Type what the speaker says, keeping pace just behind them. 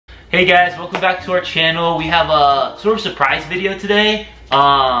Hey guys, welcome back to our channel. We have a sort of surprise video today,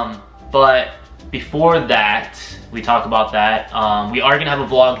 but before that, we talk about that. We are gonna have a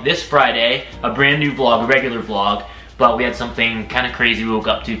vlog this Friday, a brand new vlog, a regular vlog, but we had something kind of crazy we woke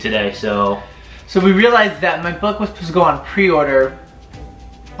up to today, so we realized that my book was supposed to go on pre-order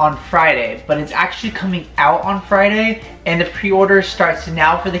on Friday, but it's actually coming out on Friday, and the pre-order starts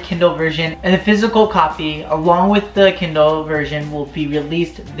now for the Kindle version, and the physical copy along with the Kindle version will be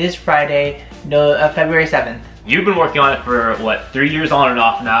released this Friday, February 7th. You've been working on it for what, 3 years on and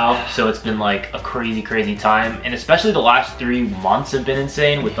off now, so it's been like a crazy time, and especially the last 3 months have been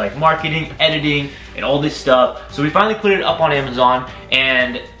insane with like marketing, editing, and all this stuff. So we finally put it up on Amazon,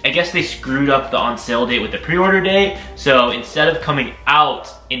 and I guess they screwed up the on sale date with the pre-order date, so instead of coming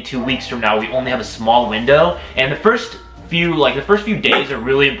out in 2 weeks from now, we only have a small window, and the first few days are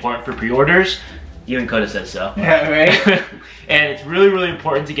really important for pre-orders. Even Coda says so. Yeah, right? And it's really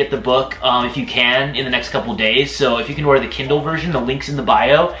important to get the book if you can in the next couple days. So if you can order the Kindle version, the link's in the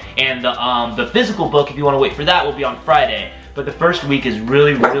bio, and the physical book, if you want to wait for that, will be on Friday. But the first week is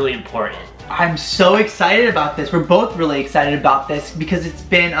really important. I'm so excited about this. We're both really excited about this because it's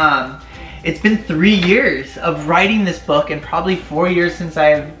been 3 years of writing this book, and probably 4 years since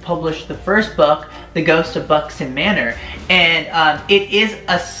I've published the first book, The Ghost of Buxton Manor. And it is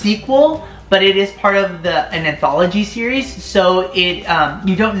a sequel, but it is part of an anthology series, so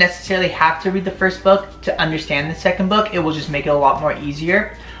you don't necessarily have to read the first book to understand the second book. It will just make it a lot more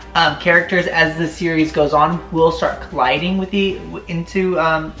easier. Characters, as the series goes on, will start colliding with into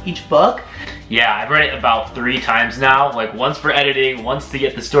each book. Yeah, I've read it about 3 times now, like once for editing, once to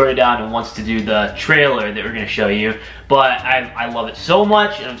get the story down, and once to do the trailer that we're gonna show you. But I love it so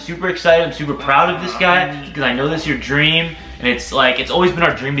much, and I'm super excited, I'm super proud of this guy, because I know this is your dream, and it's always been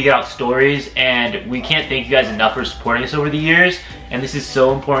our dream to get out stories, and we can't thank you guys enough for supporting us over the years, and this is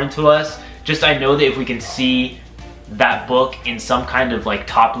so important to us. Just I know that if we can see that book in some kind of like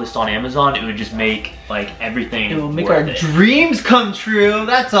top list on Amazon, it would just make like everything. It will make our dreams come true.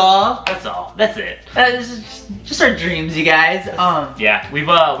 That's all. That's all. That's it. This is just our dreams, you guys. Yeah, we've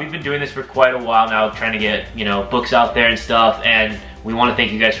been doing this for quite a while now, trying to get books out there and stuff, and we want to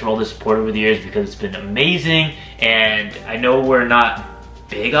thank you guys for all the support over the years because it's been amazing. And I know we're not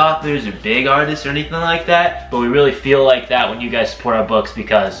big authors or big artists or anything like that, but we really feel like that when you guys support our books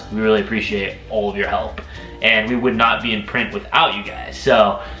because we really appreciate all of your help. And we would not be in print without you guys.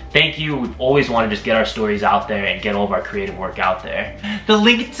 So thank you. We've always wanted to just get our stories out there and get all of our creative work out there. The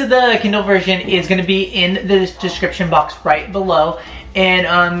link to the Kindle version is going to be in the description box right below.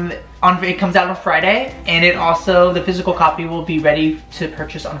 And it comes out on Friday, and the physical copy will be ready to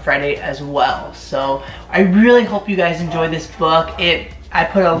purchase on Friday as well. So I really hope you guys enjoy this book. I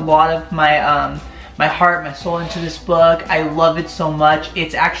put a lot of my my heart, my soul into this book. I love it so much.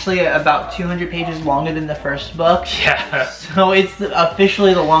 It's actually about 200 pages longer than the first book. Yeah. So it's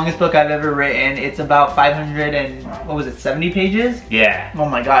officially the longest book I've ever written. It's about 70 pages? Yeah. Oh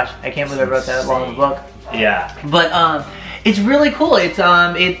my gosh, I can't believe I wrote that long of a book. Yeah. But it's really cool.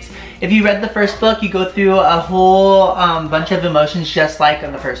 If you read the first book, you go through a whole bunch of emotions just like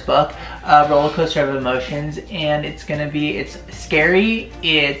in the first book, a roller coaster of emotions, and it's scary,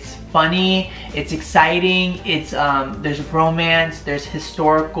 it's funny, it's exciting, there's romance, there's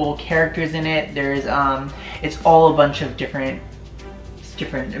historical characters in it, it's all a bunch of different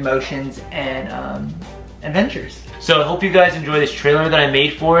emotions and adventures. So I hope you guys enjoy this trailer that I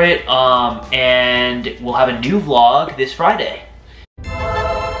made for it, and we'll have a new vlog this Friday.